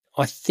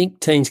I think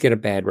teens get a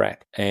bad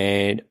rap,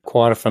 and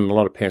quite often a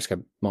lot of parents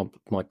go,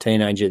 my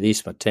teenager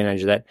this, my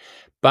teenager that.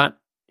 But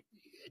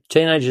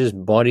teenagers'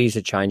 bodies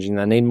are changing.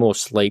 They need more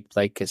sleep.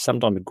 They can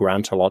sometimes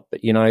grunt a lot, but,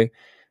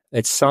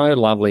 it's so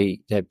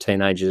lovely to have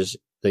teenagers,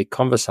 the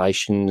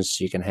conversations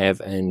you can have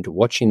and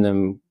watching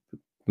them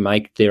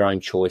make their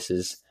own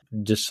choices,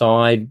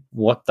 decide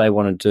what they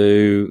want to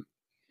do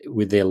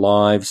with their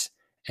lives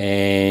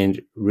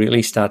and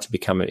really start to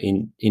become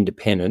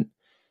independent.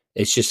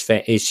 It's just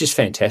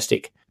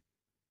fantastic.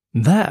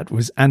 That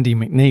was Andy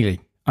McNeely.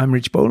 I'm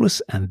Rich Bolus,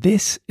 and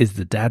this is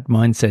the Dad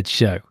Mindset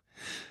Show.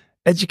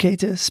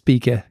 Educator,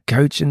 speaker,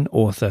 coach, and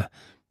author,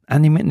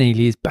 Andy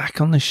McNeely is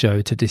back on the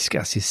show to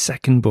discuss his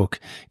second book,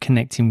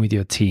 Connecting with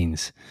Your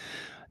Teens.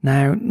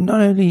 Now, not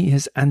only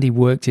has Andy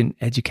worked in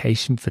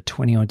education for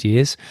 20-odd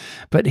years,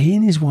 but he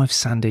and his wife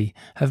Sandy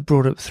have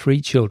brought up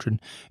 3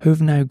 children who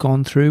have now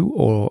gone through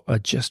or are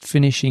just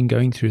finishing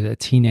going through their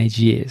teenage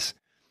years.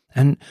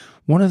 And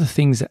one of the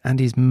things that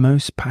Andy is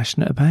most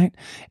passionate about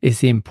is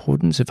the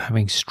importance of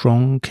having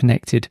strong,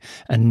 connected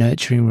and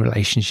nurturing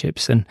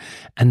relationships. And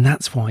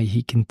that's why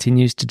he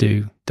continues to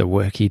do the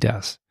work he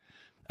does.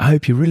 I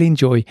hope you really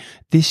enjoy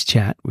this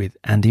chat with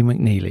Andy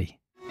McNeely.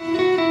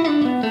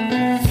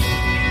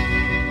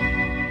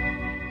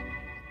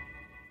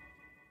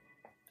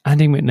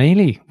 Andy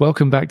McNeely,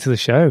 welcome back to the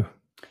show.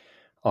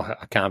 Oh,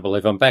 I can't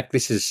believe I'm back.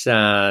 This is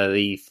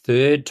the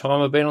 3rd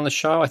time I've been on the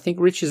show. I think,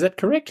 Rich, is that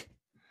correct?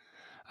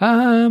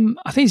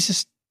 I think it's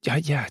just,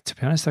 yeah, to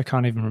be honest, I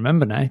can't even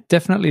remember now.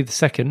 Definitely the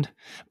 2nd,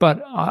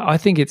 but I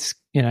think it's,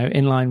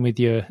 in line with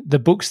the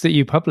books that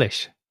you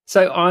publish.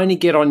 So I only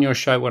get on your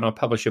show when I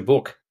publish a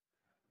book?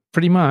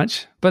 Pretty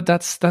much, but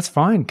that's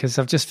fine because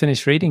I've just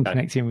finished reading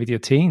Connecting with Your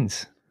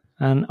Teens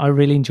and I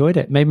really enjoyed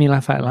it. Made me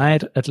laugh out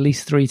loud at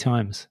least 3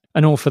 times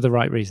and all for the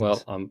right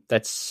reasons. Well,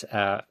 that's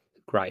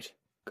great.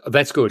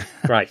 That's good.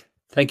 Great.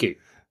 Thank you.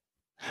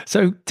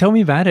 So tell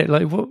me about it.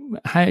 Like,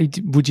 how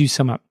would you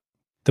sum up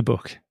the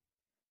book?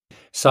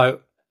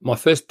 So my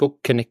first book,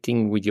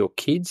 Connecting with Your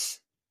Kids,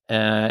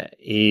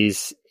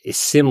 is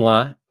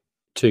similar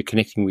to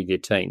Connecting with Your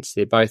Teens.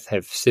 They both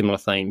have similar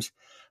themes,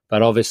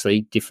 but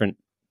obviously different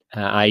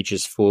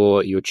ages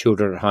for your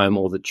children at home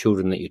or the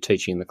children that you're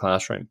teaching in the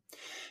classroom.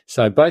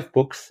 So both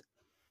books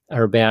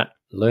are about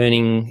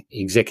learning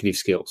executive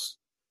skills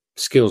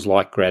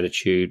like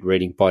gratitude,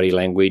 reading body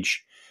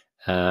language,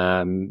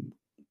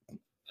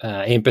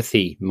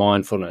 empathy,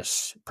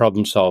 mindfulness,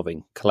 problem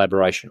solving,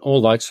 collaboration,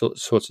 all those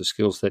sorts of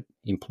skills that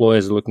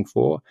employers are looking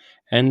for,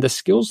 and the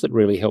skills that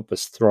really help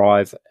us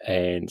thrive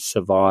and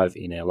survive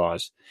in our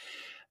lives.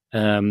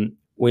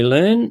 We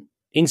learn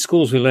in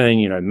schools,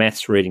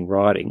 maths, reading,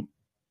 writing,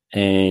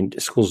 and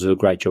schools do a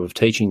great job of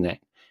teaching that.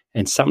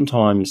 And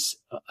sometimes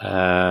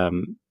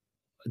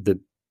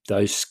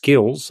those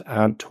skills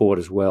aren't taught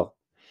as well.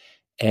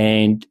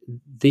 And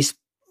this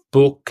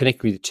book,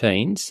 Connecting with Your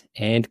Teens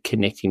and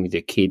Connecting with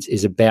Your Kids,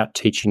 is about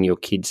teaching your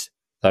kids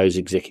those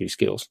executive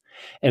skills.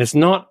 And it's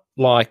not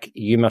like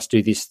you must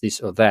do this,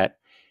 this or that.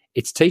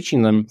 It's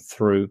teaching them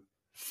through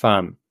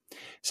fun.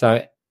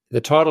 So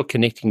the title,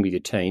 Connecting with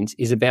Your Teens,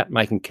 is about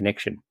making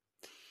connection,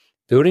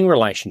 building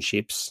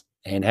relationships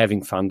and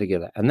having fun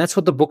together. And that's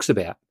what the book's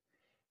about,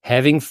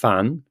 having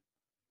fun,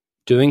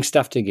 doing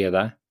stuff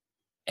together,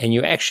 and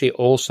you actually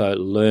also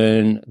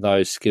learn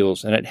those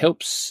skills. And it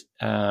helps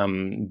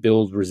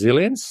build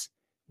resilience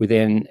with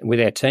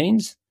our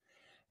teens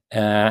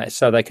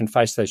so they can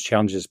face those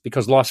challenges,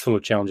 because life's full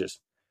of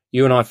challenges.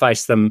 You and I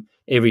face them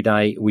every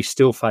day. We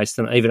still face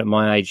them. Even at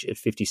my age, at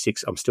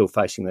 56, I'm still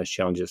facing those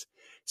challenges.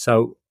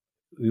 So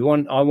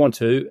I want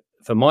to,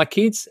 for my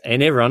kids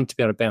and everyone, to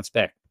be able to bounce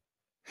back.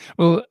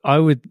 Well, I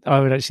would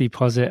actually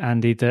posit,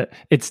 Andy, that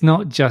it's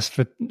not just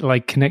for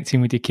like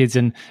connecting with your kids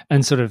and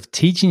sort of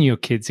teaching your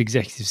kids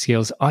executive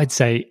skills. I'd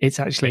say it's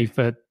actually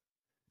for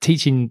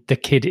teaching the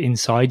kid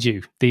inside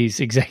you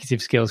these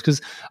executive skills,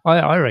 because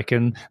I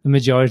reckon the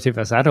majority of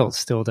us adults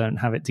still don't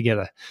have it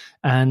together.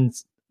 And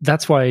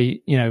that's why,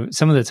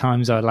 some of the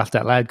times I laughed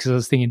out loud because I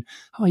was thinking,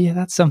 oh yeah,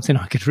 that's something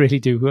I could really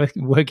do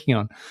working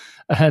on.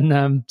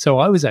 And so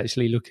I was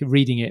actually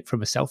reading it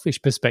from a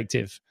selfish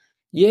perspective.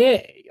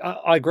 Yeah,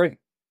 I agree.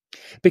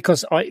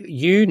 Because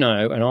and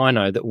I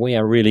know that we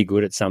are really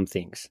good at some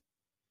things,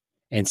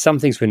 and some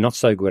things we're not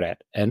so good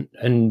at.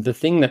 And the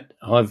thing that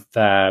I've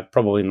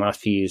probably in the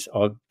last few years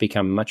I've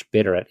become much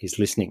better at is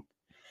listening.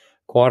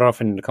 Quite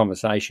often in the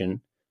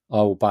conversation, I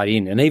will butt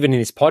in, and even in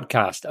this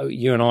podcast,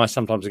 you and I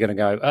sometimes are going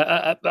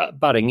to go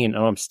butting in,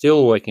 and I'm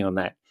still working on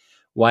that,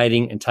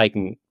 waiting and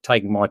taking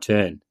my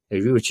turn,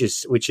 which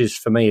is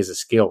for me is a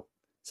skill.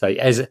 So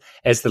as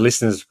the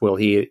listeners will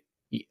hear,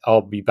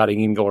 I'll be butting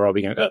in, or I'll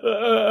be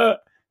going.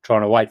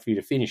 Trying to wait for you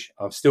to finish.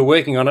 I'm still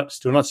working on it.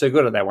 Still not so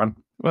good at that one.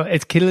 Well,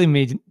 it's killing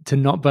me to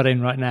not butt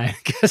in right now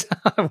because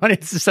I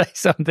wanted to say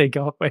something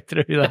halfway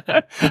through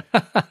that.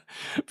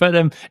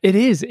 But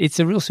it's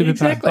a real superpower.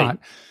 Exactly.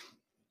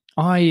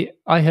 But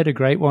I heard a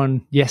great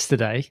one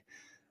yesterday.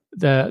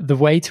 The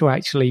way to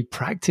actually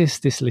practice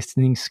this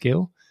listening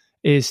skill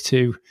is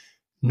to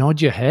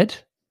nod your head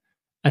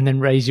and then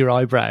raise your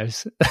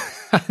eyebrows.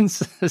 And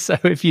so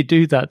if you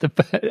do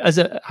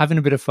that, having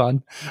a bit of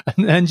fun,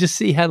 and then just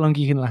see how long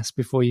you can last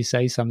before you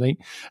say something,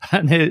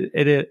 and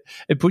it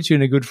puts you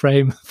in a good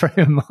frame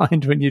of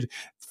mind when you're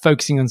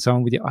focusing on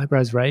someone with your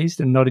eyebrows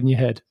raised and nodding your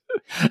head.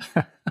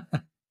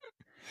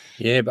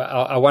 Yeah, but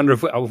I wonder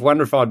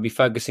if I'd be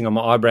focusing on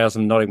my eyebrows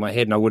and nodding my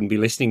head, and I wouldn't be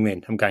listening.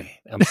 Then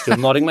I'm still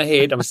nodding my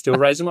head, I'm still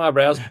raising my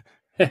eyebrows.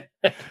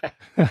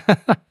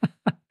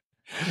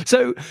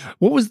 So,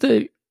 what was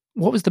the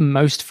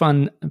most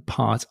fun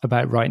part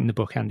about writing the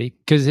book, Andy?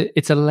 Because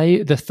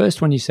the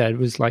first one you said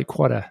was like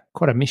quite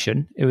a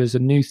mission. It was a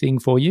new thing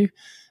for you,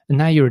 and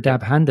now you're a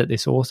dab hand at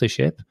this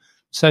authorship.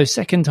 So,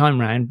 second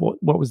time round,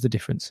 what was the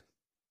difference?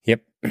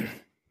 Yep.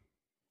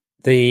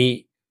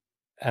 The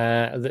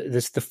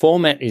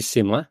format is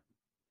similar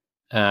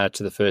to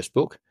the first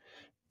book.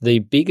 The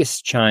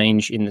biggest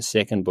change in the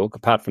second book,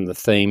 apart from the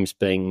themes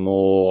being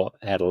more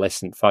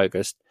adolescent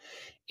focused,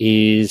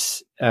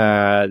 is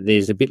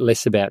there's a bit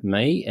less about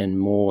me and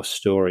more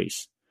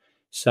stories.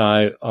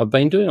 So I've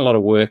been doing a lot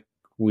of work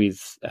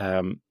with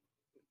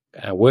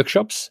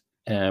workshops,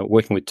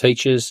 working with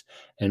teachers,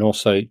 and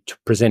also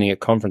presenting at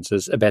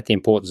conferences about the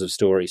importance of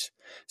stories.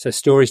 So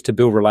stories to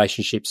build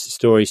relationships,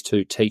 stories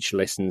to teach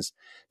lessons,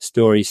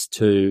 stories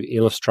to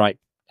illustrate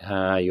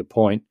your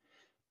point.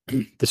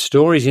 The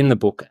stories in the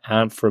book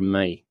aren't from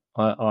me.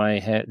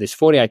 There's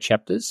 48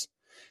 chapters,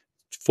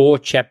 4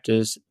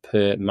 chapters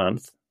per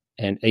month,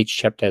 and each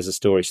chapter has a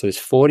story. So there's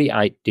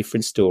 48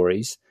 different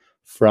stories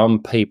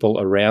from people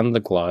around the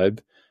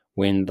globe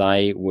when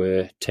they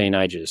were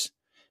teenagers.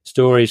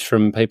 Stories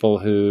from people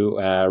who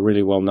are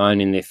really well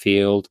known in their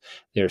field.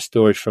 There are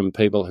stories from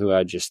people who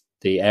are just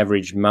the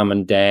average mum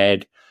and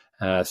dad.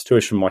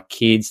 Stories from my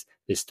kids.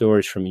 There's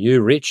stories from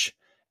you, Rich,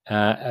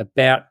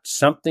 about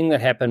something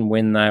that happened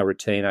when they were a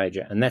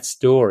teenager. And that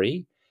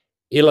story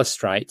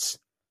illustrates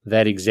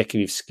that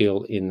executive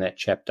skill in that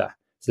chapter.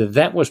 So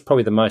that was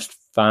probably the most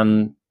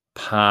fun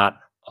part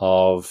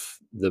of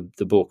the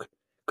book,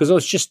 because I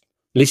was just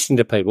listening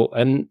to people.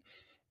 And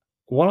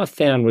what I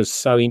found was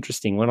so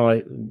interesting when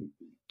I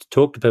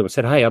talked to people and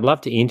said, hey, I'd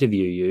love to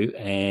interview you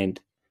and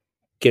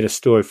get a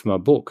story from my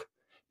book.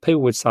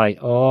 People would say,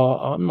 oh,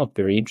 I'm not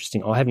very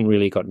interesting. I haven't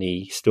really got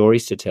any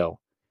stories to tell.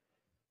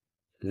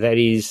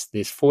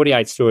 There's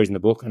 48 stories in the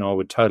book, and I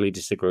would totally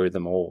disagree with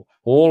them all.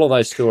 All of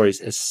those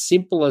stories, as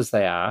simple as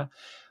they are,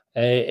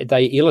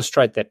 they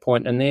illustrate that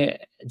point, and they're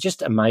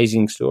just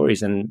amazing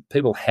stories, and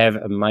people have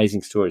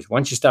amazing stories.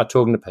 Once you start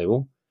talking to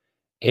people,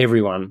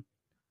 everyone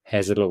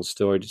has a little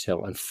story to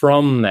tell. And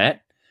from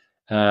that,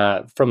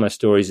 from those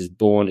stories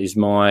is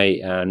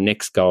my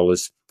next goal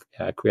is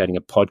creating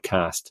a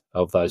podcast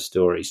of those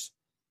stories.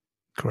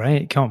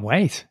 Great. Can't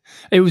wait.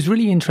 It was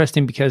really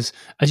interesting because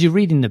as you're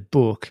reading the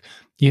book,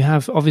 you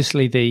have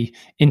obviously the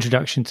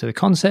introduction to the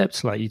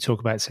concepts, like you talk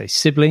about, say,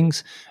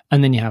 siblings,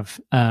 and then you have,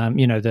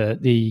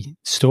 the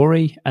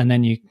story, and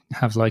then you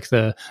have like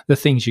the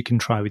things you can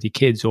try with your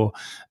kids, or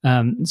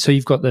so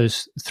you've got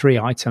those 3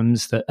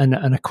 items and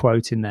a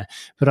quote in there.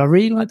 But I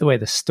really like the way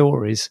the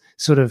stories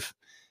sort of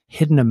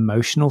hit an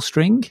emotional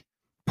string,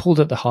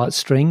 pulled at the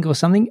heartstring or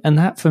something, and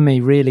that for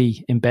me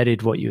really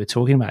embedded what you were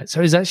talking about.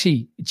 So it's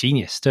actually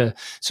genius to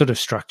sort of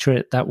structure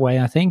it that way,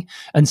 I think.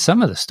 And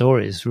some of the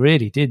stories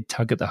really did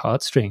tug at the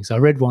heartstrings. I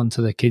read one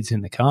to the kids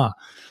in the car,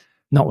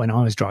 not when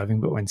I was driving,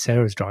 but when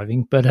Sarah was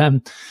driving. But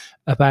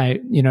about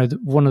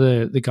one of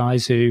the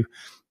guys who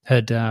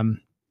had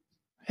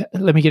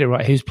let me get it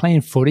right. He was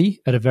playing footy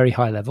at a very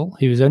high level.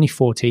 He was only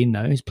 14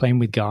 though. He was playing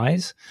with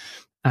guys,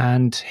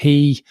 and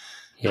he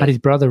had his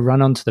brother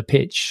run onto the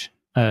pitch.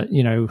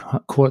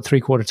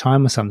 3/4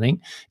 time or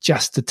something,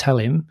 just to tell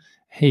him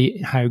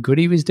how good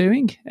he was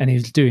doing, and he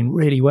was doing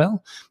really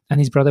well. And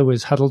his brother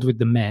was huddled with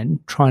the men,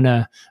 trying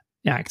to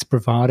act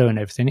bravado and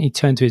everything. He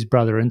turned to his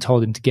brother and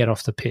told him to get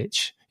off the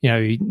pitch.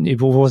 He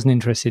wasn't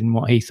interested in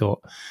what he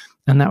thought,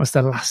 and that was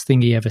the last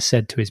thing he ever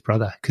said to his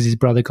brother, because his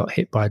brother got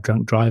hit by a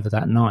drunk driver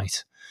that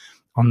night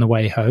on the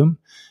way home,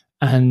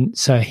 and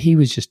so he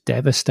was just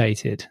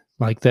devastated,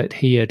 like that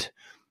he had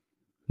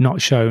not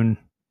shown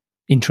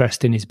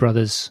interest in his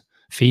brother's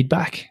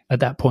feedback at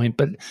that point.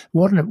 But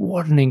what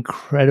an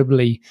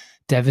incredibly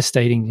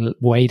devastating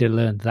way to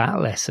learn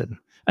that lesson.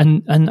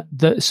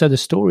 So the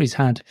stories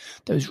had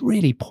those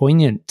really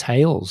poignant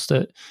tales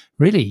that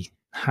really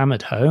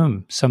hammered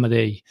home some of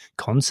the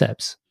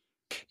concepts.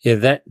 Yeah,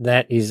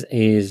 that is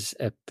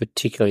a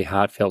particularly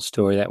heartfelt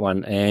story, that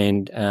one.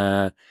 And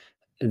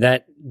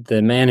that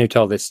the man who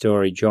told that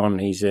story, John,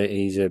 he's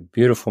a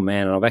beautiful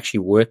man, and I've actually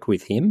worked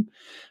with him.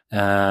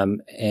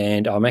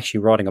 And I'm actually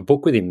writing a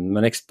book with him.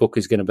 My next book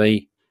is going to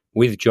be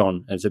with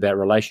John. It's about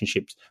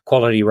relationships.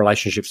 Quality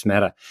relationships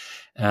matter.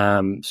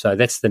 So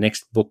that's the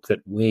next book that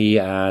we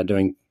are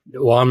doing.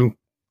 Well, I'm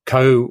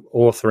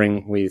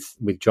co-authoring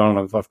with John.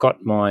 I've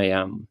got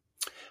my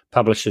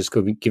publishers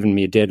given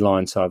me a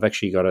deadline, so I've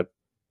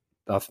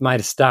made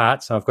a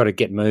start, so I've got to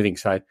get moving.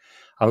 So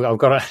I've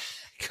got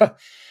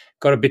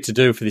a bit to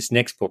do for this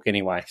next book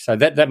anyway. So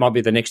that might be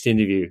the next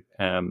interview,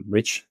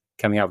 Rich.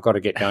 coming up. I've got to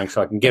get going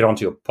so I can get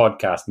onto your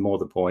podcast, more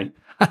the point.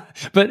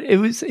 But it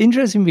was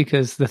interesting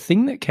because the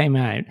thing that came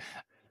out,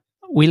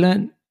 we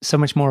learned so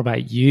much more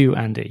about you,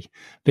 Andy,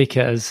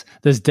 because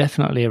there's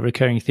definitely a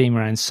recurring theme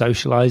around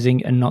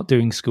socializing and not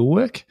doing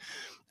schoolwork.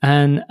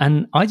 And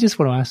I just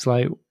want to ask,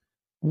 like,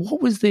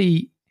 what was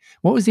the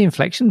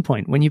inflection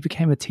point when you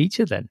became a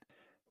teacher then?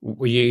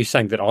 Were you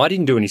saying that I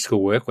didn't do any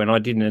schoolwork when I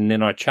didn't and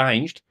then I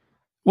changed?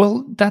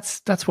 Well,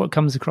 that's what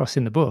comes across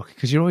in the book,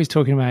 because you're always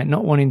talking about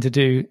not wanting to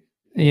do,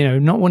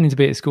 not wanting to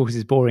be at school because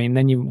it's boring, and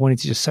then you wanted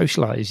to just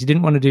socialize. You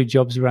didn't want to do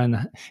jobs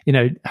around,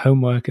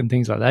 homework and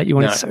things like that. You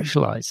wanted to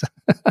socialize.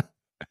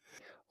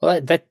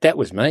 Well, that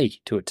was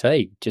me to a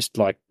T. Just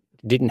like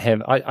didn't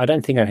have. I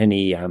don't think I had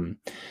any.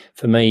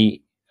 For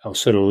me, I was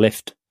sort of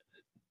left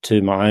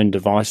to my own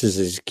devices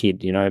as a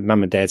kid.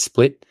 Mum and dad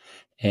split,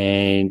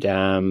 and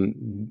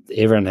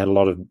everyone had a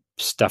lot of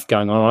stuff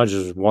going on. I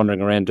just was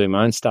wandering around doing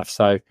my own stuff.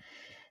 So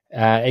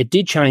it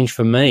did change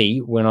for me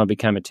when I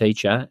became a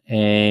teacher,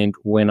 and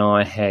when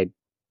I had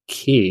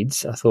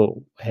kids, I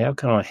thought, how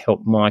can I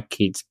help my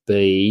kids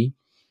be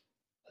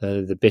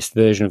the best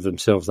version of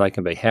themselves they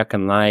can be? How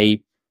can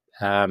they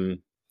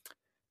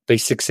be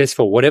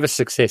successful, whatever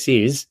success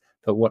is,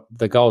 but what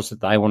the goals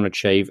that they want to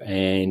achieve,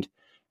 and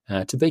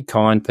to be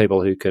kind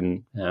people who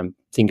can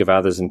think of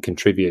others and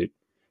contribute.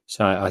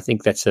 So I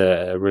think that's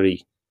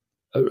probably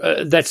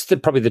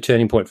the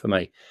turning point for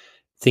me,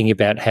 thinking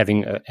about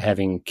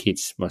having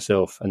kids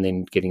myself and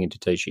then getting into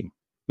teaching,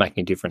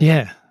 making a difference.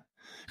 Yeah,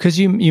 because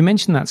you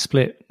mentioned that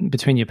split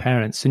between your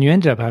parents, and you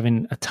ended up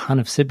having a ton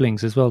of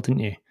siblings as well,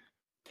 didn't you?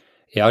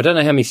 Yeah, I don't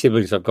know how many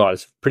siblings I've got.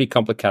 It's pretty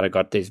complicated.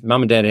 There's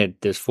mum and dad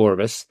there's 4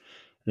 of us,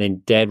 and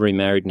then dad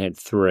remarried and had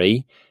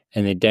 3,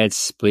 and then dad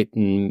split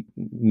and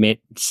met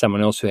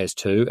someone else who has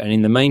 2. And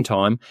in the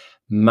meantime,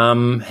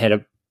 mum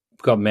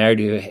got married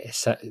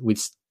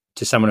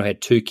to someone who had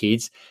 2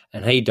 kids,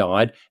 and he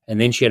died, and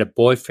then she had a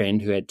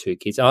boyfriend who had 2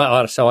 kids. So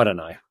I don't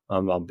know.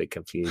 I'm a bit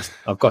confused.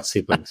 I've got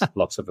siblings,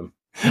 lots of them.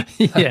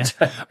 Yeah,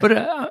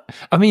 but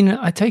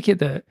I take it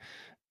that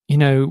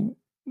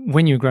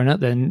when you were growing up,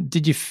 then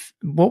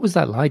what was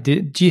that like?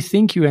 Do you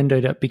think you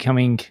ended up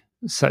becoming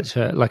such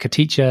a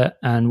teacher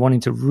and wanting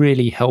to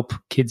really help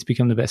kids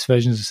become the best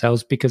versions of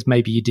themselves because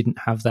maybe you didn't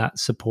have that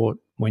support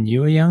when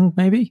you were young?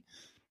 Maybe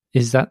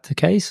is that the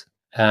case?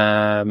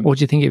 Or do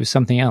you think it was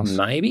something else?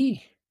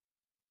 Maybe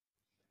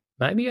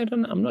I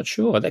don't know. I'm not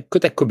sure. That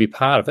could be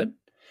part of it.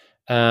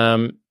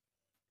 That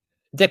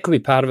could be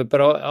part of it.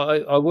 But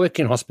I worked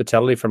in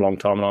hospitality for a long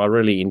time, and I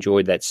really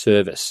enjoyed that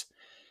service.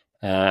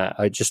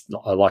 I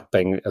like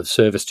being of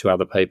service to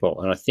other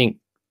people, and I think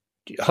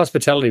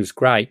hospitality was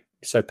great.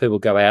 So people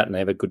go out and they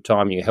have a good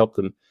time, and you help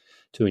them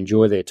to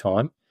enjoy their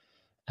time.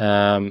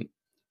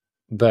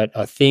 But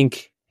I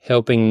think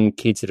helping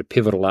kids at a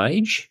pivotal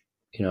age,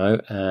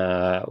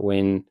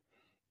 when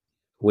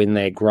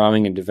they're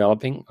growing and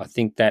developing, I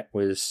think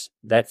that's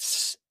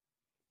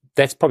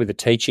probably the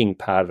teaching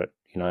part of it,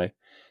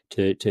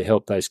 to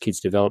help those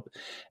kids develop.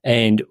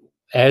 And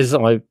as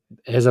I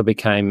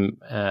became,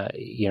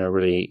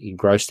 really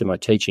engrossed in my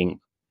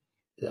teaching,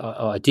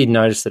 I did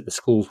notice that the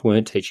schools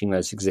weren't teaching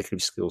those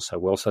executive skills so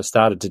well. So I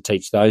started to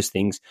teach those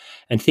things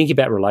and think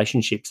about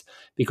relationships,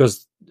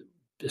 because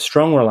a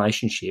strong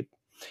relationship,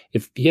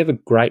 if you have a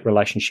great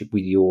relationship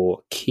with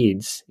your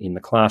kids in the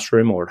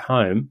classroom or at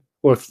home,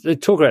 or if they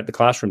talk about the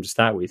classroom to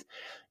start with,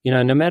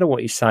 no matter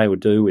what you say or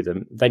do with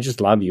them, they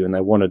just love you and they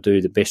want to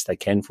do the best they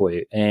can for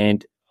you.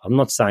 And I'm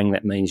not saying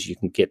that means you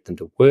can get them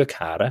to work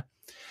harder,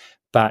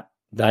 but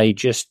the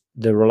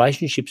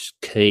relationship's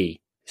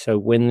key. So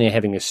when they're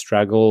having a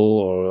struggle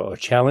or a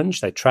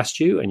challenge, they trust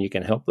you and you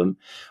can help them.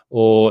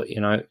 Or,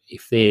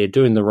 if they're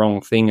doing the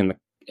wrong thing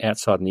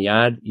outside in the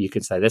yard, you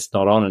can say that's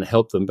not on and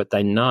help them, but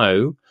they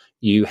know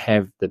you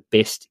have their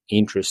best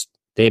interests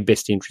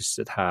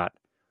at heart.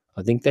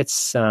 I think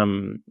that's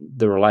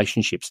the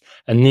relationships.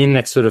 And then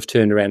that sort of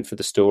turned around for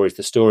the stories.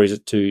 The stories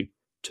to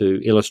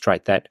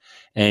illustrate that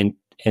and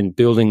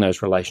building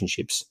those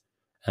relationships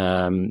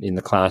in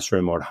the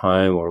classroom or at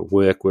home or at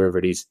work, wherever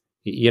it is.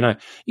 We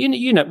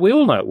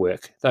all know at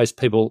work, those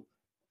people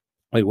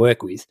we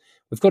work with,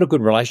 we've got a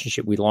good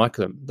relationship, we like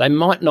them. They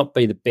might not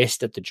be the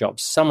best at the job.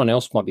 Someone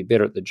else might be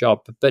better at the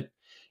job, but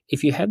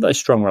if you have those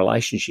strong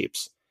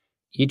relationships,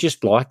 you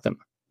just like them.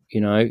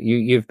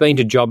 You've been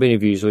to job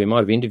interviews, or you might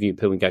have interviewed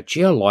people and go,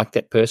 gee, I like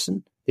that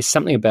person. There's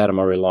something about them,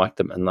 I really like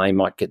them, and they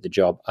might get the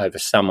job over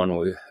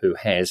someone who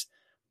has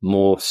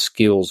more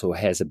skills or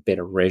has a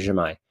better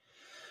resume.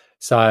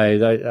 So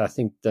I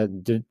think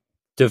that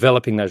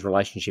developing those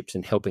relationships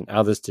and helping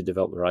others to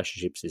develop the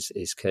relationships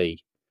is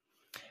key.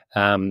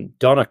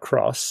 Donna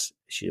Cross,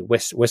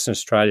 Western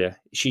Australia,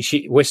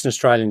 she Western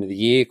Australian of the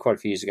Year quite a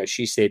few years ago,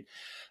 she said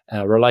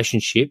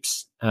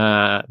relationships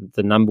are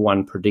the number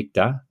one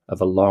predictor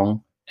of a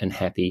long and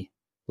happy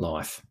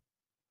life.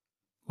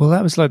 Well,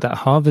 that was like that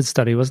Harvard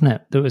study, wasn't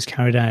it, that was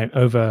carried out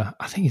over,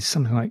 I think it's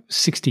something like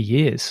 60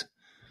 years,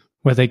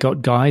 where they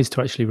got guys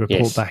to actually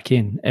report back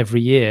in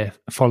every year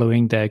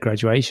following their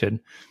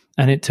graduation.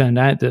 And it turned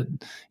out that,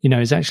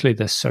 it's actually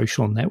the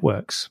social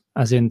networks,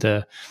 as in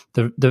the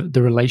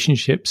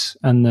relationships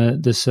and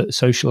the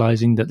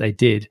socializing that they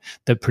did,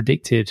 that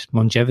predicted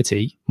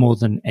longevity more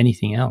than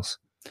anything else.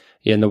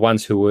 Yeah, and the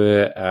ones who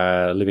were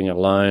living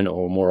alone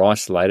or more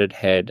isolated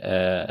had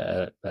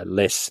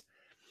less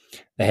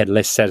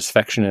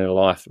satisfaction in their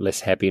life, less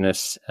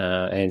happiness,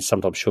 and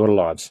sometimes shorter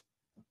lives.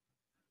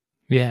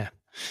 Yeah.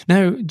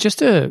 Now, just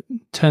to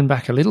turn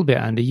back a little bit,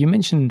 Andy, you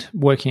mentioned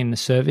working in the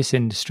service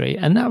industry,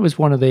 and that was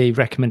one of the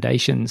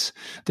recommendations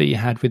that you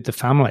had with the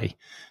family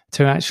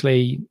to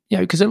actually,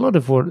 because a lot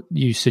of what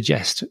you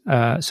suggest,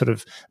 sort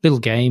of little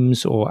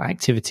games or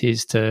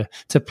activities to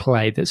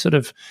play that sort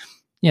of,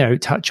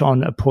 touch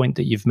on a point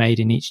that you've made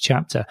in each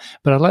chapter.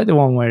 But I like the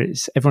one where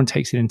everyone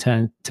takes it in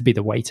turn to be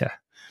the waiter.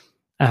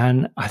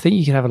 And I think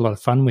you could have a lot of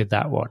fun with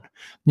that one,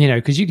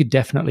 because you could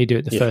definitely do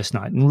it the first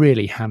night and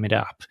really ham it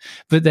up.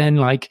 But then,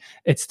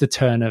 it's the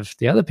turn of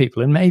the other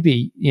people, and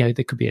maybe there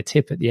could be a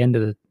tip at the end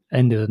of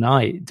the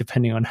night,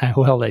 depending on how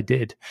well they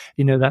did.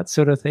 That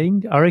sort of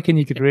thing. I reckon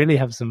you could really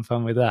have some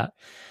fun with that.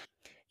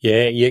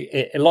 Yeah,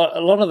 a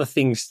lot of the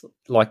things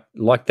like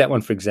that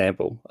one, for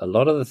example. A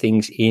lot of the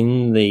things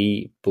in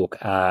the book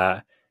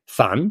are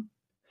fun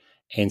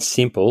and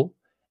simple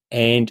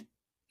and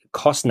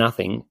cost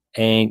nothing.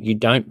 And you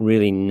don't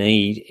really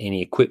need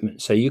any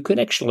equipment. So you could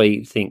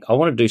actually think, I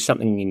want to do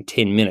something in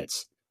 10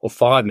 minutes or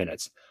 5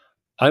 minutes.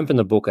 Open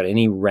the book at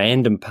any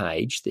random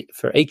page.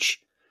 For each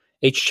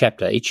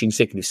chapter, each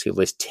executive skill,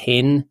 there's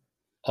 10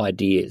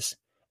 ideas.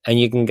 And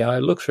you can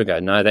look through and go,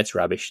 no, that's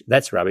rubbish.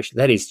 That's rubbish.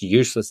 That is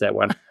useless, that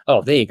one.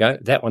 Oh, there you go.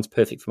 That one's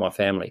perfect for my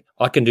family.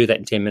 I can do that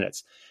in 10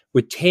 minutes.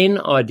 With 10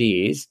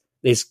 ideas,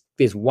 there's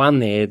one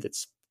there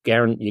that's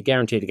you're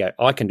guaranteed to go,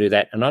 I can do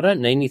that. And I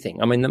don't need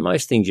anything. I mean, the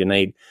most things you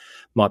need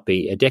might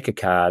be a deck of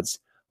cards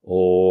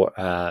or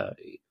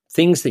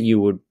things that you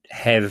would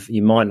have.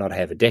 You might not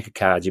have a deck of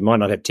cards. You might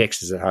not have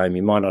texters at home.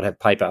 You might not have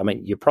paper. I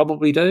mean, you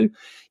probably do.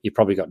 You've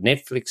probably got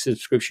Netflix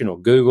subscription or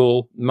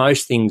Google.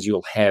 Most things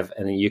you'll have,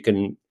 and you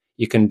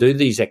can do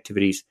these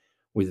activities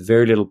with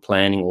very little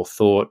planning or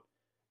thought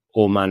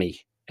or money.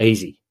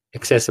 Easy,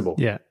 accessible.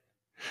 Yeah.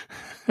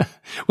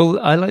 Well,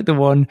 I like the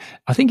one,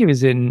 I think it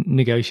was in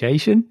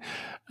negotiation,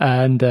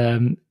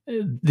 and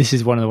this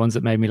is one of the ones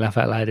that made me laugh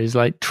out loud, is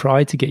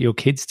try to get your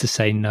kids to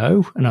say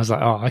no. And I was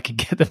like, I could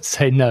get them to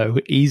say no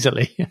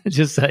easily.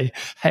 Just say,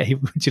 hey,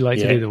 would you like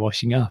to do the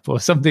washing up or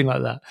something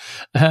like that?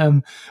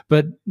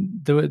 But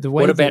the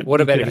way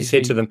what about if you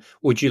said to them,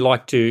 would you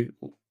like to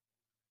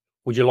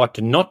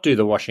not do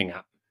the washing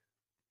up?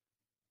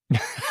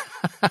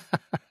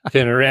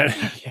 Turn around.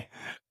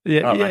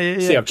 Yeah.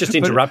 See, I've just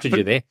interrupted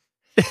you there.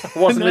 I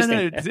wasn't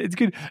listening. No, it's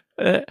good.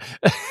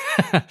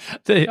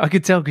 I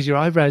could tell because your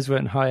eyebrows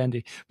weren't high,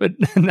 Andy. But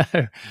no,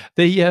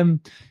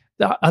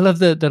 I love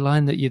the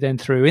line that you then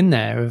threw in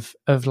there of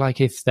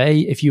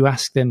if you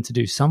ask them to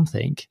do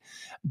something,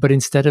 but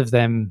instead of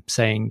them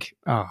saying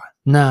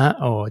nah,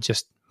 or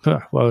just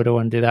why would I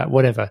want to do that,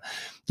 whatever,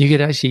 you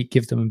could actually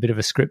give them a bit of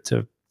a script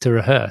to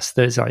rehearse.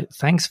 There's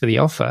thanks for the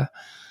offer,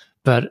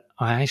 but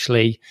I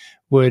actually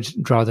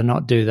would rather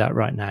not do that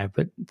right now,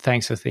 but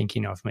thanks for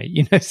thinking of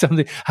me.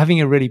 Something,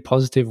 having a really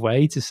positive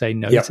way to say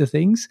no to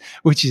things,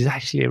 which is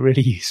actually a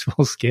really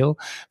useful skill,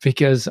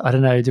 because I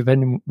don't know,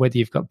 depending whether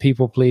you've got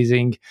people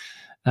pleasing,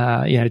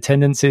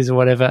 tendencies or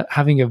whatever,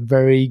 having a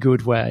very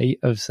good way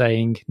of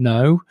saying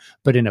no,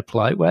 but in a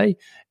polite way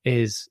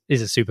is a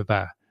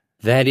superpower.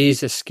 That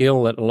is a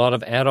skill that a lot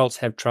of adults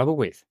have trouble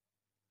with.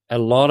 A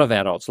lot of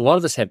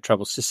us have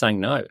trouble just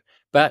saying no,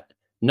 but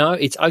no,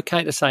 it's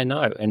okay to say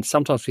no. And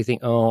sometimes we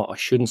think, I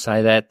shouldn't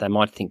say that. They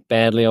might think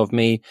badly of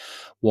me.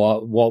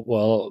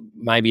 Well,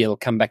 maybe it'll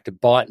come back to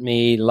bite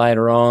me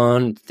later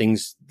on.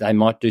 They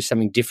might do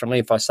something differently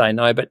if I say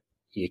no, but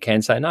you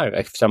can say no.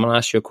 If someone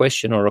asks you a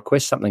question or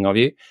requests something of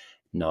you,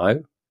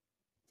 no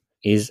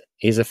is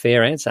a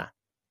fair answer.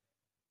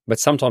 But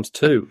sometimes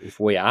too, if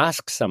we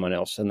ask someone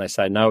else and they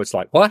say no, it's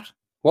like, what?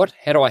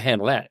 How do I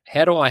handle that?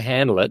 How do I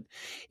handle it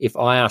if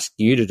I ask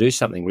you to do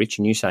something, Rich,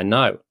 and you say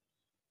no?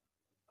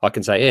 I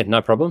can say, yeah,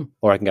 no problem.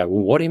 Or I can go,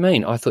 well, what do you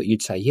mean? I thought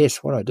you'd say, yes,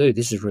 what I do,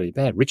 this is really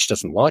bad. Rich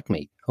doesn't like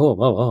me.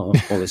 All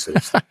this sort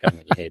of stuff going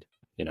in your head,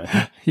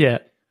 Yeah.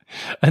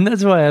 And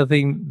that's why I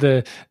think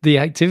the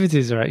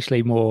activities are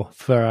actually more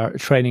for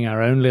training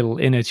our own little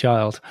inner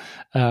child,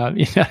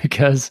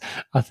 because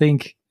I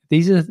think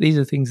these are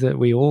things that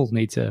we all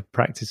need to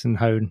practice and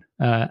hone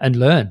and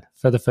learn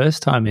for the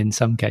first time in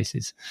some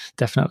cases,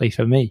 definitely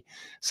for me.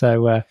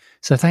 So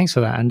thanks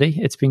for that, Andy.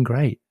 It's been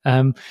great.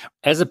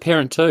 As a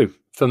parent too.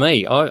 For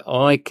me,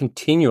 I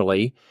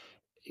continually,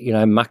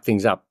 muck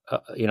things up.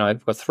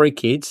 I've got 3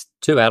 kids,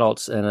 2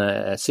 adults and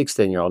a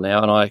 16-year-old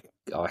now, and I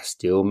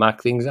still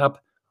muck things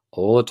up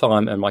all the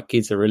time. And my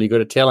kids are really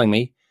good at telling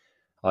me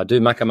I do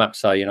muck them up.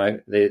 So,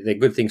 they're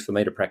good things for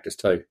me to practice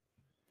too.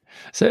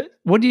 So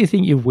what do you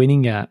think you're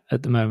winning at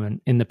the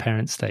moment in the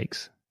parent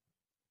stakes?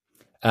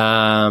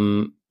 I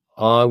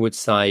would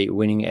say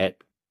winning at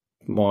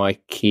my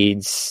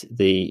kids,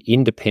 the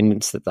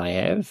independence that they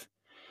have,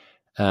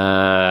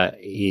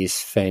 is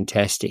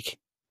fantastic.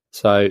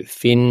 So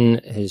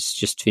Finn has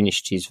just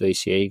finished his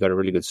VCE. He got a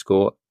really good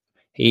score.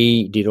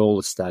 He did all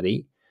the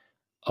study.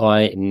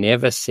 I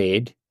never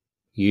said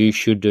you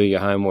should do your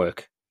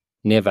homework.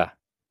 Never.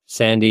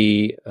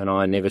 Sandy and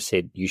I never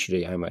said you should do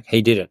your homework.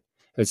 He did it.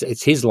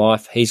 It's his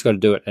life. He's got to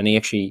do it. And he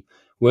actually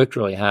worked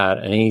really hard,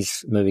 and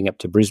he's moving up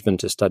to Brisbane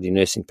to study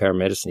nursing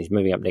paramedicine. He's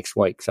moving up next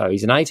week. So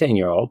he's an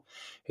 18-year-old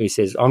who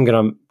says, I'm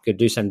going to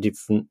do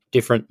something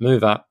different,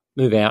 move up,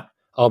 move out.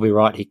 I'll be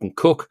right. He can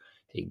cook,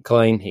 he can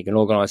clean, he can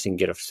organise, he can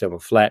get himself a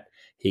flat,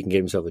 he can get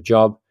himself a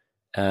job,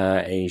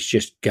 and he's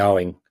just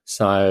going.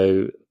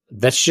 So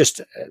that's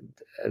just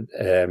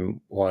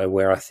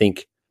where I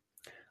think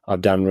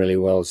I've done really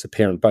well as a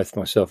parent, both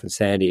myself and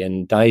Sandy.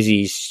 And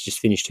Daisy's just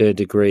finished her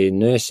degree in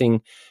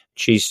nursing.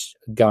 She's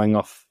going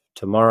off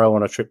tomorrow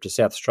on a trip to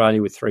South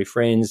Australia with 3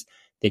 friends.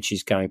 Then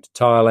she's going to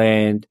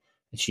Thailand.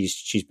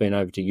 She's been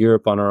over to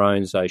Europe on her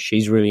own, so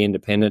she's really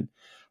independent.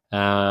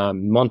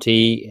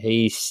 Monty,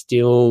 he's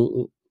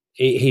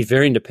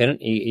very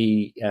independent.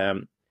 He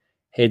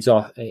heads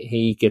off.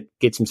 He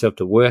gets himself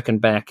to work and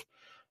back.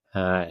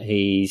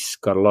 He's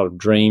got a lot of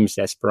dreams,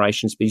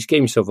 aspirations, but he's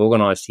getting himself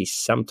organised. He's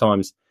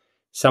sometimes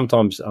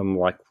I'm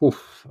like,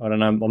 I don't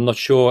know. I'm not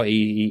sure.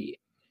 He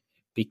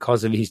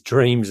because of his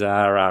dreams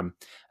are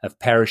of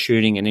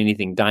parachuting and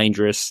anything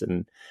dangerous,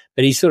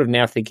 but he's sort of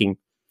now thinking,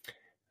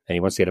 and he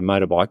wants to get a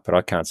motorbike, but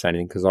I can't say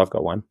anything because I've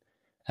got one.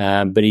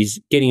 But he's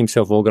getting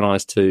himself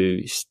organised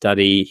to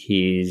study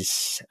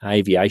his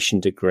aviation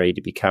degree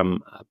to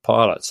become a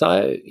pilot.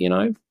 So,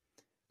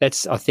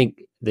 that's, I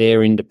think,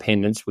 their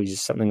independence, which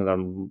is something that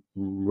I'm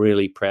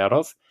really proud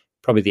of.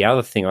 Probably the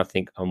other thing I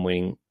think I'm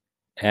winning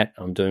at,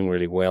 I'm doing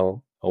really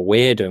well, or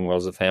we're doing well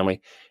as a family,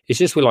 is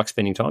just we like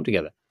spending time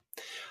together.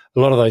 A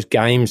lot of those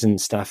games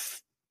and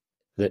stuff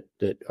that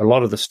a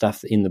lot of the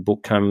stuff in the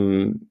book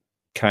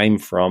came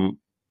from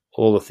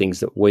all the things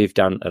that we've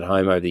done at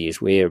home over the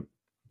years. We're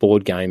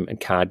board game and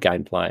card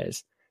game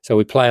players, so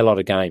we play a lot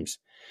of games.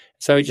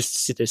 So we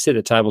just sit at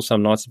the table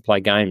some nights and play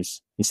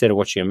games instead of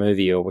watching a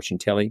movie or watching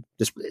telly.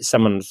 Just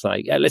someone will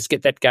say, yeah, let's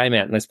get that game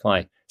out and let's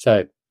play.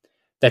 So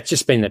that's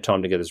just been that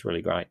time together is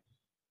really great.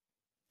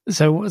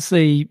 So what's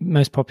the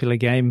most popular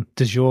game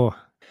du jour?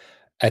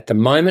 At the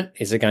moment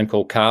is a game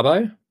called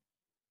Carbo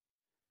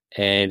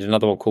and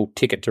another one called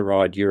Ticket to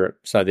Ride Europe.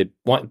 So the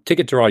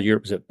Ticket to Ride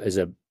Europe is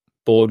a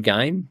board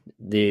game.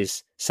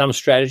 There's some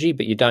strategy,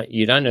 but you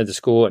don't know the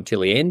score until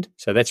the end.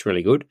 So that's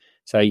really good.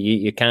 So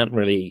you can't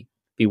really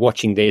be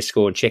watching their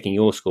score and checking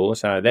your score.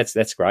 So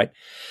that's great.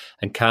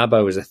 And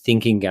Carbo is a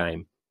thinking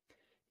game.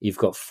 You've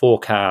got 4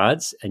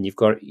 cards and you've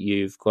got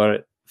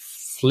to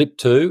flip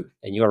 2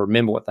 and you've got to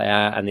remember what they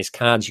are. And there's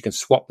cards you can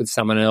swap with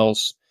someone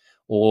else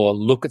or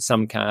look at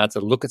some cards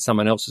or look at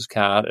someone else's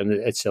card. And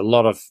it's a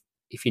lot of,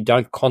 if you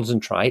don't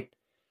concentrate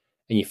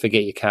and you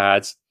forget your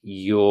cards,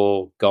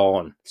 you're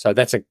gone. So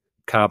that's a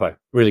Carbo,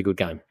 really good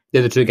game.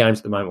 They're the 2 games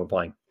at the moment we're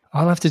playing.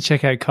 I'll have to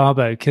check out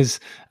Carbo because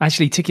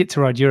actually Ticket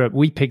to Ride Europe,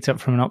 we picked up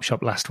from an op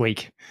shop last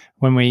week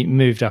when we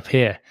moved up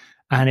here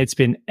and it's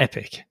been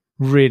epic.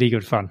 Really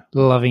good fun.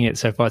 Loving it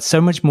so far. It's so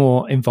much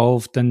more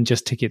involved than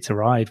just Ticket to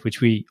Ride,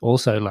 which we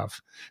also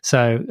love.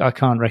 So I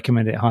can't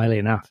recommend it highly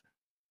enough.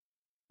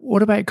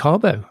 What about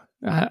Carbo?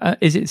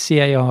 Is it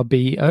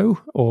CARBO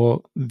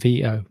or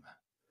VO?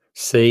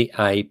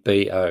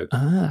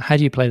 CABO. How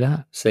do you play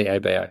that?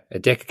 CABO. A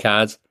deck of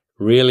cards,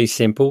 really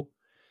simple.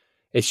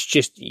 It's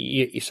just,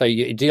 so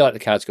you deal out the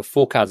cards, got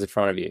 4 cards in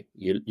front of you.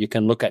 You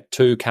can look at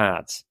 2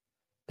 cards.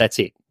 That's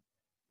it.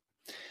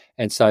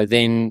 And so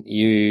then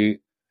you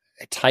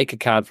take a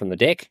card from the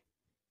deck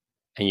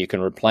and you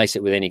can replace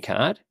it with any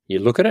card. You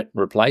look at it,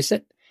 replace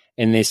it,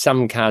 and there's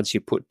some cards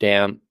you put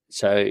down.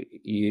 So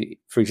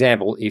for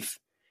example, if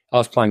I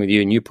was playing with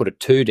you and you put a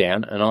 2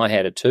 down and I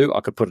had a 2,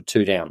 I could put a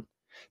 2 down.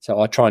 So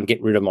I try and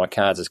get rid of my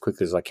cards as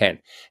quickly as I can.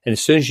 And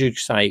as soon as you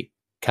say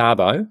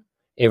Carbo,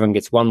 everyone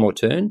gets 1 more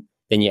turn.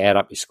 Then you add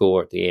up your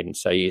score at the end.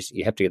 So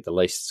you have to get the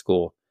least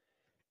score.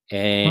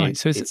 And right,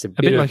 so it's a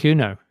bit like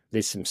Uno.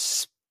 There's some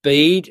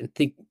speed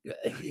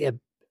and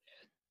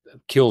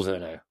kills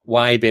Uno.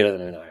 Way better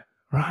than Uno.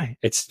 Right.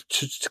 It's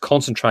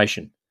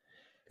concentration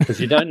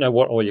because you don't know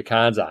what all your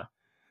cards are.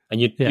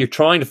 And you're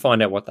trying to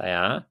find out what they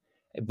are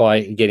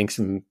by getting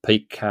some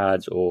peak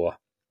cards or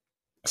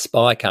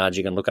spy cards.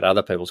 You can look at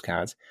other people's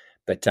cards.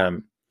 But I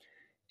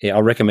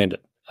recommend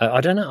it.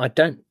 I don't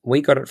know.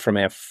 We got it from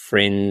our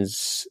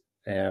friends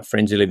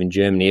who live in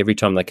Germany. Every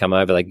time they come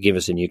over, they give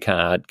us a new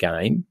card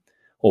game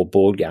or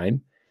board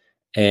game.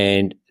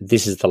 And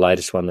this is the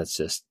latest one that's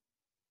just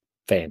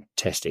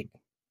fantastic.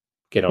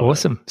 Get on.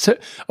 Awesome. So,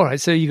 all right.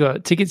 So you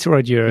got Ticket to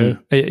Ride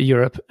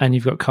Europe and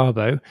you've got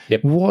Carbo.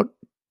 Yep. What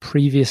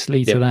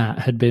previously to that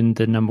had been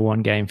the number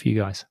 1 game for you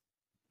guys?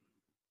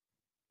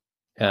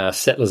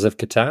 Settlers of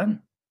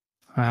Catan.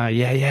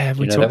 Yeah.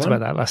 We talked about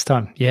that last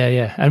time.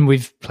 Yeah. And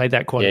we've played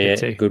that quite a bit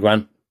too. Good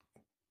one.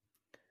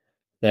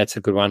 That's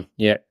a good one.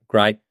 Yeah,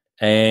 great.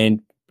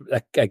 And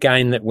a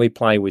game that we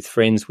play with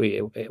friends,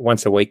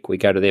 once a week we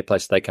go to their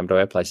place, they come to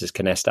our place, is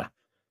Canasta.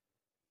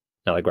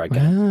 Another great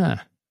game.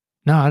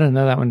 No, I don't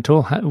know that one at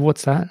all.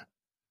 What's that?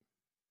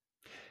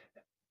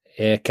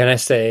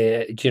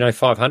 Canasta, do you know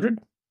 500?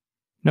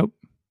 Nope.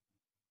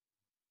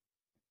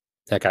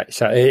 Okay,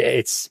 so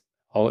it's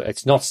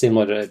not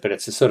similar to it, but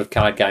it's a sort of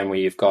card game where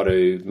you've got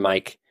to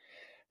make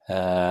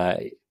a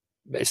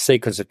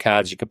sequence of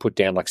cards you can put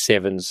down, like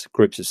sevens,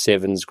 groups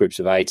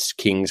of eights,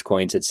 kings,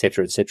 queens,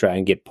 etc.,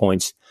 and get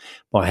points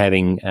by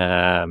having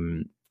a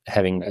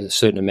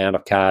certain amount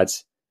of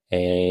cards.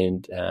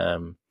 And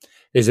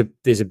there's a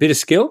bit of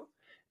skill,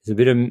 there's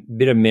a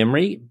bit of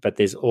memory, but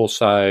there's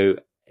also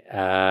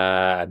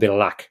a bit of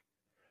luck.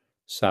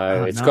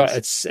 So it's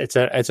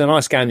a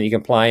nice game that you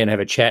can play and have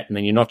a chat, and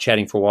then you're not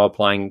chatting for a while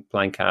playing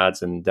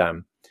cards, and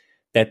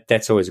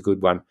that's always a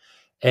good one.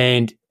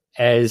 And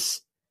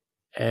as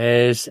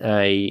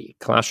a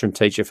classroom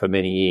teacher for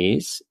many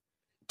years,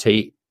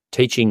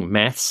 teaching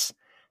maths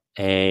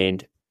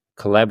and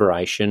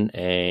collaboration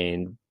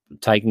and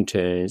taking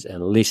turns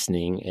and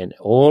listening and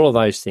all of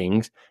those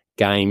things,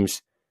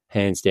 games,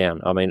 hands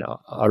down. I mean,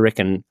 I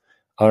reckon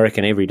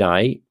every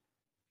day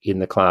in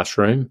the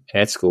classroom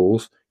at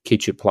schools,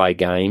 kids should play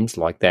games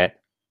like that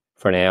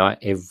for an hour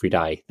every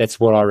day. That's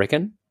what I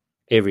reckon.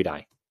 Every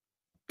day,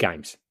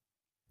 games.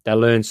 They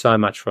learn so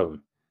much from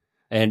them,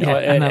 and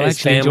they'll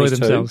actually enjoy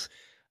themselves.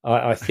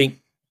 I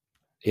think,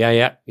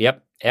 yep.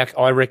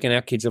 I reckon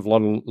our kids have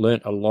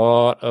learnt a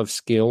lot of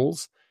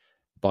skills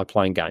by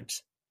playing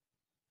games.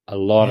 A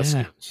lot of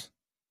skills.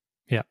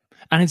 Yeah,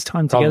 and it's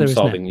time together,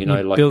 solving, isn't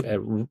it? Like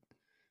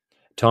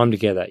time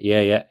together.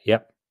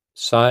 Yep.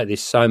 So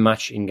there's so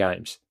much in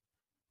games.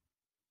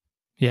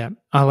 Yeah,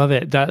 I love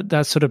it.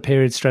 That sort of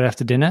period straight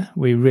after dinner,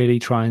 we really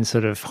try and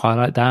sort of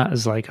highlight that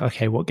as like,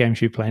 okay, what game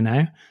should we play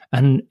now?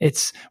 And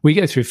we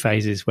go through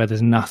phases where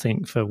there's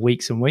nothing for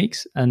weeks and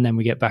weeks, and then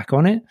we get back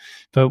on it.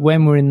 But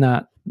when we're in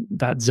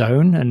that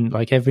zone, and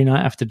like every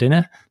night after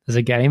dinner, there's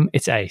a game,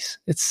 it's ace.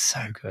 It's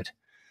so good.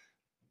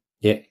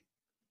 Yeah,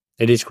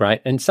 it is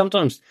great. And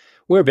sometimes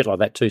we're a bit like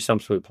that too.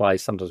 Sometimes we play,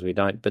 sometimes we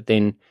don't. But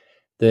then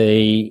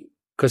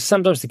because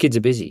sometimes the kids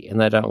are busy and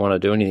they don't want to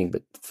do anything.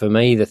 But for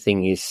me, the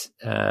thing is,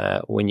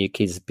 when your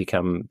kids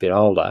become a bit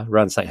older,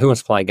 rather than saying, who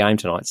wants to play a game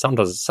tonight?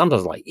 Sometimes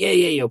like, yeah,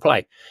 you'll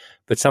play.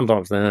 But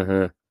sometimes,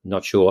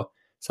 not sure.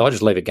 So I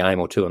just leave a game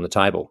or two on the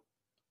table.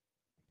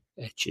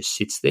 It just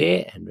sits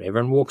there and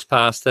everyone walks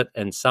past it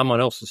and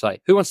someone else will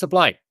say, who wants to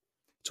play?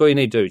 That's all you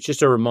need to do. It's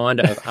just a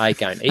reminder of a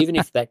game. Even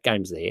if that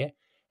game's there and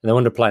they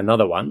want to play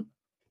another one,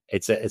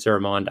 it's a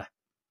reminder.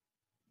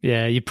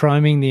 Yeah, you're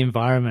priming the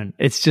environment.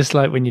 It's just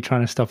like when you're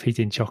trying to stop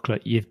eating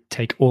chocolate, you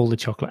take all the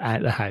chocolate out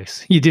of the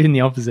house. You're doing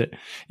the opposite.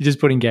 You're just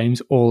putting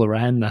games all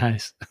around the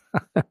house.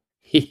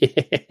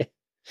 Yeah.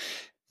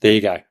 There you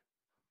go.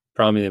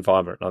 Priming the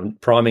environment. I'm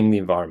priming the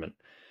environment.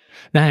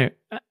 Now,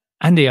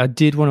 Andy, I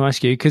did want to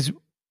ask you, because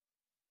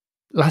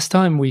last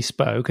time we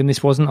spoke, and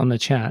this wasn't on the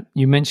chat,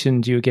 you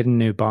mentioned you were getting a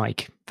new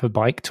bike for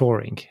bike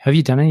touring. Have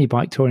you done any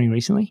bike touring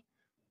recently?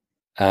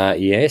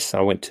 Yes,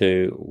 I went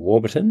to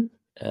Warburton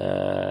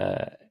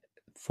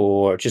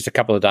for just a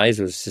couple of days.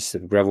 It was just a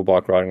gravel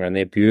bike riding around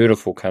there.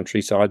 Beautiful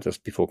countryside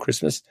just before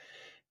Christmas.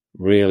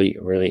 Really,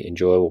 really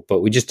enjoyable. But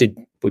we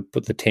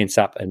put the tents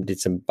up and did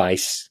some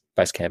base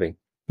camping.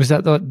 Was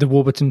that the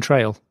Warburton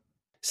Trail?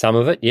 Some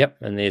of it, yep.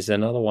 And there's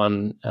another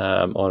one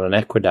on an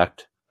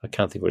aqueduct. I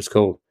can't think what it's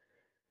called.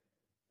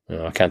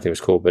 No, I can't think what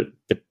it's called, but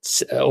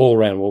all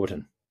around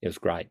Warburton. It was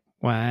great.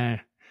 Wow.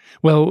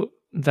 Well,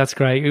 that's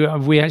great.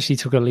 We actually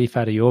took a leaf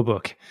out of your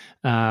book,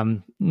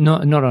 not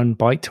on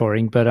bike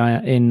touring, but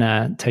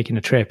in taking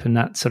a trip, and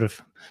that sort of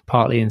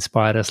partly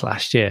inspired us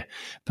last year.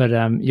 But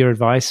your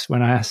advice,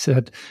 when I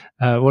said,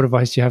 what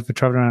advice do you have for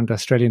traveling around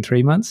Australia in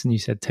 3 months? And you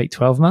said, take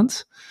 12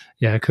 months.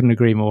 Yeah, I couldn't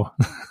agree more.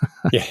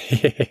 Yeah.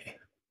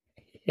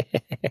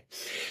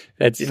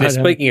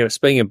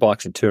 Speaking of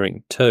bikes and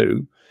touring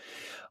too,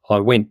 I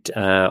went.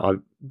 I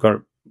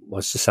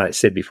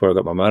said before I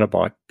got my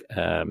motorbike.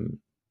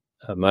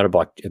 A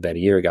motorbike about a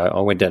year ago.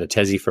 I went down to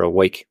Tassie for a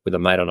week with a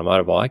mate on a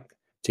motorbike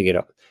to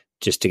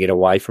get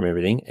away from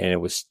everything, and it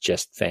was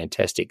just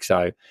fantastic.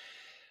 So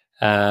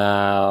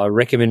I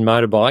recommend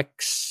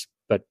motorbikes,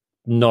 but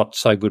not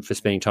so good for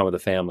spending time with the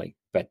family.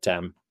 But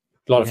a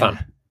lot of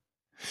fun.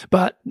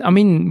 But I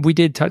mean, we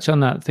did touch on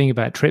that thing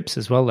about trips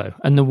as well, though,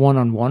 and the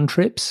one-on-one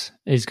trips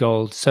is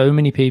gold. So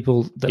many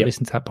people that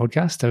listen to that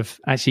podcast have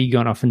actually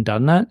gone off and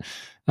done that,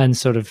 and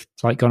sort of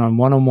like gone on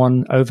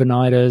one-on-one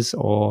overnighters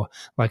or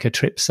like a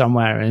trip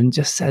somewhere, and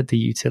just said the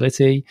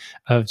utility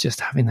of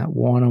just having that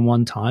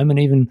one-on-one time, and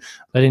even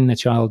letting the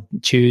child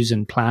choose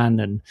and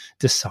plan and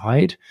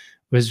decide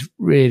was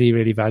really,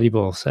 really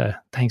valuable. So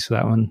thanks for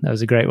that one. That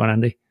was a great one,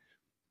 Andy.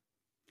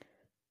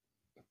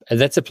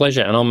 That's a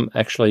pleasure. And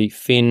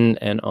Finn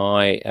and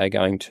I are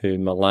going to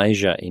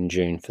Malaysia in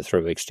June for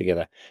 3 weeks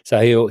together. So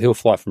he'll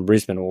fly from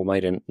Brisbane, and we'll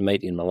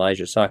meet in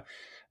Malaysia. So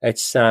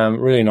it's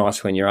really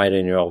nice when your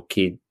 18-year-old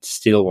kid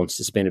still wants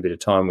to spend a bit of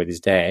time with his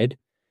dad,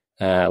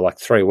 like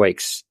 3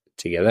 weeks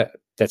together.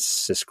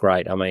 That's just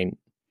great. I mean,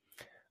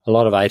 a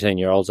lot of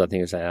 18-year-olds, I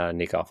think, say, "Oh,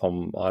 Nick, I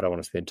don't want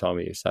to spend time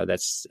with you." So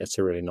that's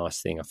a really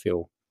nice thing. I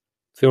feel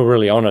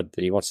really honoured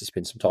that he wants to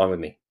spend some time with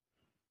me.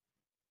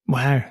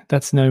 Wow,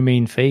 that's no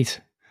mean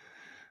feat.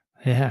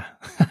 Yeah.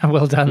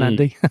 Well done,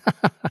 Andy.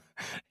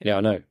 Yeah,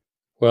 I know.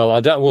 Well, I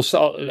don't. Well,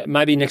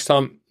 maybe next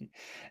time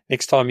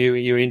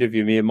you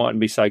interview me, it mightn't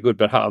be so good.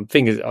 But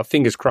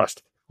fingers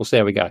crossed. We'll see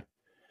how we go.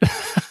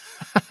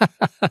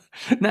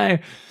 Now,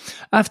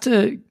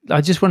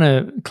 I just want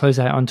to close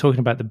out on talking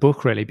about the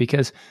book, really,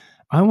 because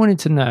I wanted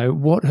to know,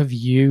 what have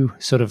you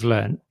sort of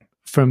learned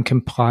from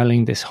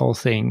compiling this whole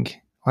thing,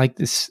 like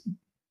this,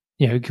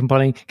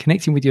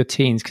 connecting with your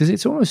teens? Because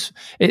it's almost,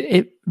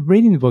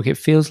 reading the book, it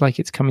feels like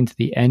it's coming to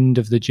the end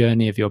of the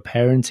journey of your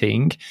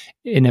parenting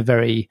in a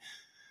very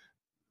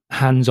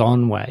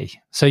hands-on way.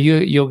 So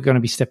you're going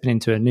to be stepping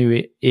into a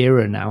new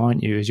era now,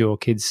 aren't you, as your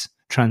kids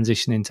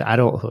transition into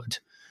adulthood?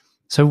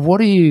 So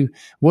what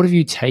have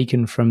you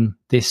taken from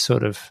this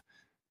sort of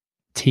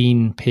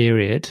teen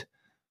period,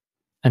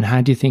 and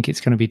how do you think it's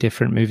going to be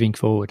different moving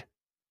forward?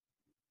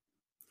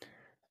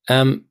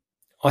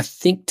 I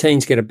think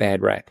teens get a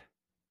bad rap,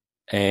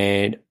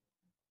 and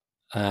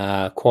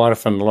quite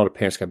often a lot of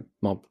parents go,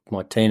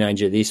 my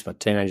teenager this, my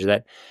teenager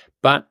that.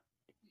 But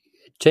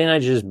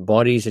teenagers'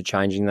 bodies are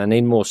changing. They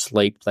need more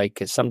sleep. They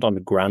can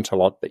sometimes grunt a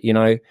lot. But,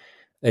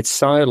 it's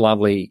so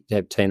lovely to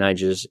have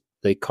teenagers,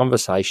 the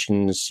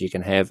conversations you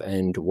can have,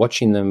 and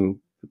watching them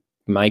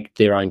make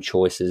their own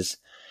choices,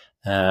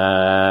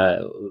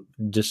 decide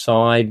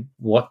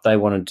what they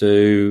want to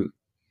do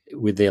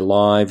with their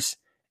lives,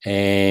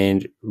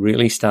 and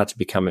really start to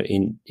become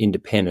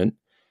independent.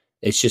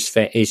 It's just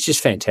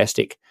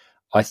fantastic.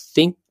 I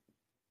think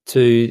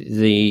to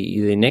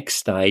the next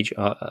stage,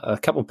 a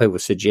couple of people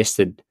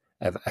suggested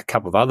a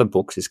couple of other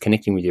books is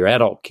Connecting with Your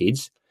Adult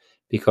Kids,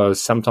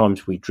 because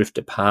sometimes we drift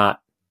apart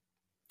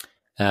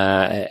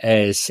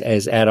as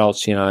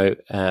adults.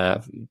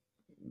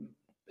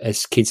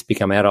 As kids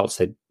become adults,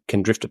 they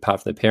can drift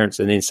apart from their parents.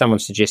 And then someone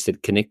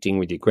suggested Connecting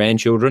with Your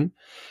Grandchildren,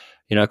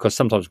 because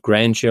sometimes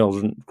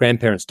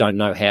grandparents don't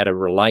know how to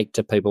relate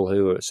to people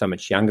who are so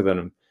much younger than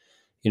them.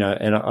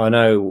 And I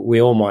know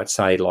we all might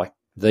say, like,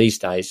 these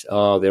days,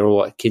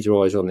 kids are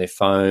always on their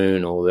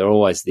phone, or they're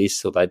always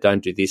this, or they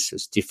don't do this.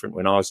 It's different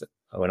when I was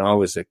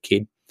a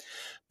kid.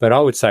 But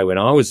I would say when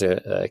I was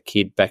a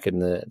kid back in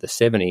the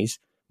 70s,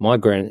 my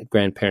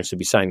grandparents would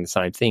be saying the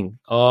same thing.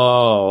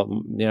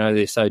 Oh,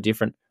 they're so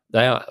different.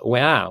 They are.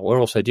 We're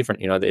all so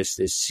different.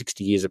 There's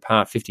 60 years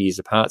apart, 50 years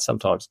apart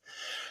sometimes.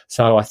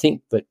 So I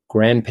think that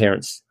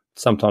grandparents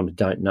sometimes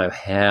don't know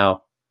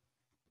how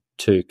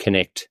to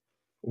connect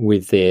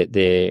with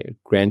their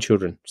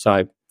grandchildren.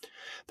 So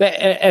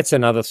that's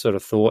another sort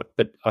of thought.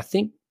 But I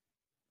think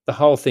the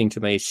whole thing to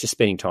me is just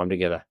spending time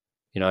together,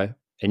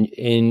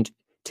 and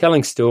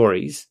telling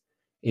stories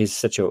is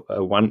such a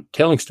one.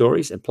 Telling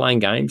stories and playing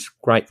games,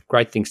 great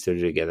things to do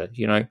together.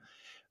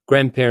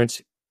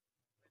 Grandparents,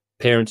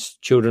 parents,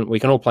 children, we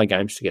can all play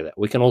games together.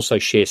 We can also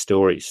share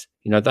stories.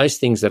 Those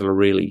things that are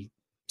really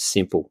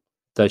simple,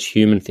 those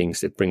human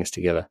things that bring us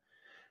together.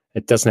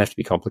 It doesn't have to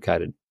be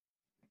complicated.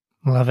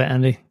 Love it,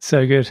 Andy.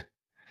 So good.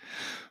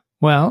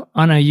 Well,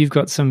 I know you've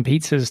got some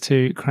pizzas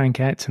to crank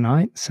out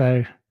tonight,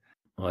 so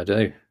I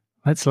do.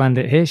 Let's land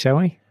it here, shall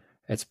we?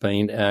 It's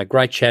been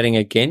great chatting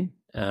again.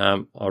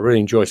 I really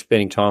enjoy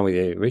spending time with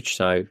you, Rich,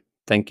 so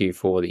thank you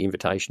for the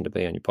invitation to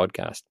be on your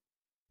podcast.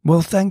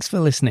 Well, thanks for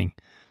listening.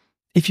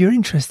 If you're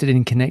interested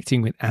in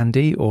connecting with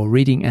Andy or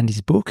reading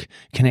Andy's book,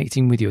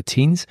 Connecting with Your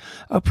Teens,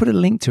 I'll put a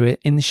link to it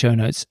in the show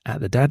notes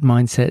at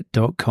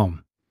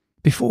thedadmindset.com.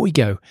 Before we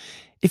go,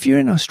 if you're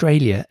in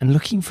Australia and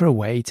looking for a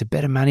way to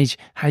better manage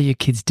how your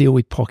kids deal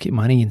with pocket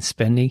money and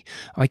spending,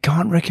 I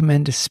can't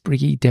recommend a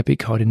Spriggy debit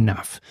card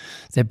enough.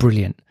 They're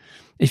brilliant.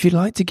 If you'd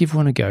like to give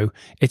one a go,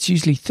 it's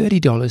usually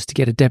 $30 to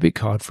get a debit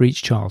card for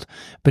each child.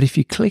 But if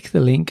you click the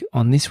link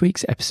on this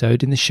week's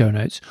episode in the show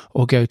notes,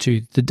 or go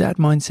to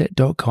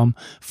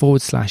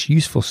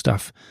thedadmindset.com/useful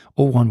stuff,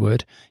 all one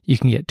word, you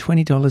can get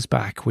 $20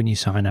 back when you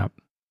sign up.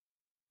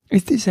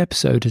 If this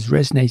episode has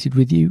resonated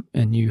with you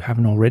and you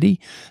haven't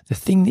already, the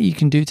thing that you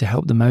can do to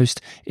help the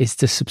most is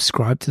to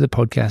subscribe to the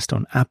podcast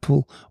on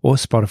Apple or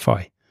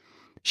Spotify.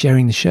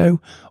 Sharing the show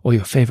or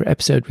your favorite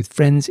episode with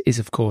friends is,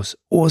 of course,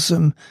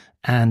 awesome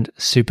and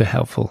super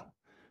helpful.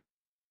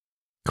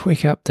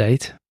 Quick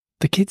update.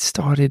 The kids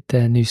started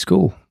their new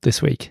school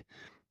this week.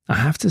 I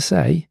have to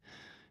say,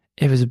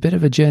 it was a bit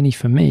of a journey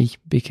for me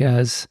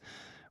because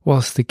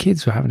whilst the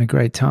kids were having a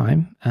great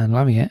time and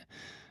loving it,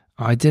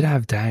 I did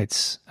have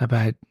doubts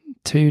about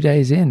 2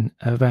 days in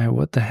about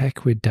what the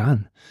heck we'd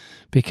done,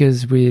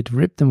 because we'd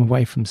ripped them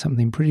away from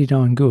something pretty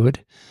darn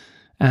good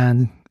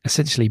and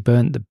essentially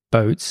burnt the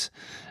boats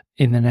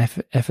in an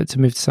effort to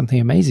move to something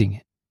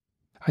amazing.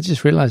 I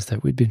just realized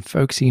that we'd been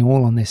focusing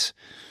all on this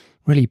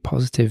really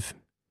positive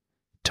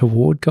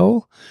toward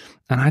goal,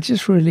 and I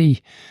just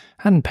really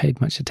hadn't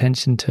paid much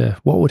attention to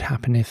what would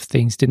happen if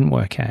things didn't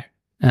work out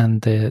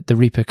and the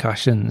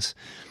repercussions.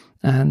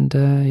 And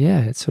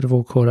it sort of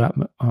all caught up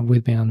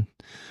with me on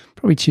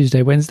probably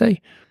Tuesday,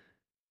 Wednesday.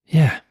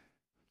 Yeah,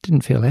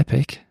 didn't feel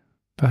epic,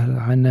 but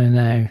I know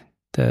now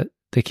that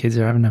the kids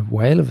are having a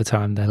whale of a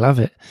time. They love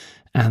it.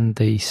 And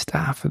the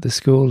staff at the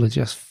school are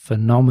just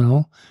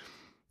phenomenal.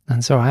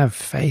 And so I have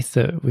faith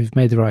that we've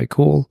made the right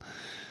call.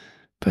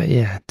 But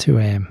yeah, 2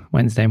 a.m.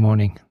 Wednesday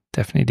morning.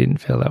 Definitely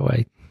didn't feel that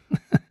way.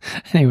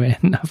 Anyway,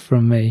 enough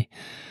from me.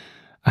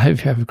 I hope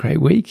you have a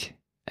great week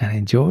and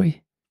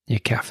enjoy your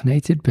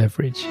caffeinated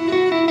beverage.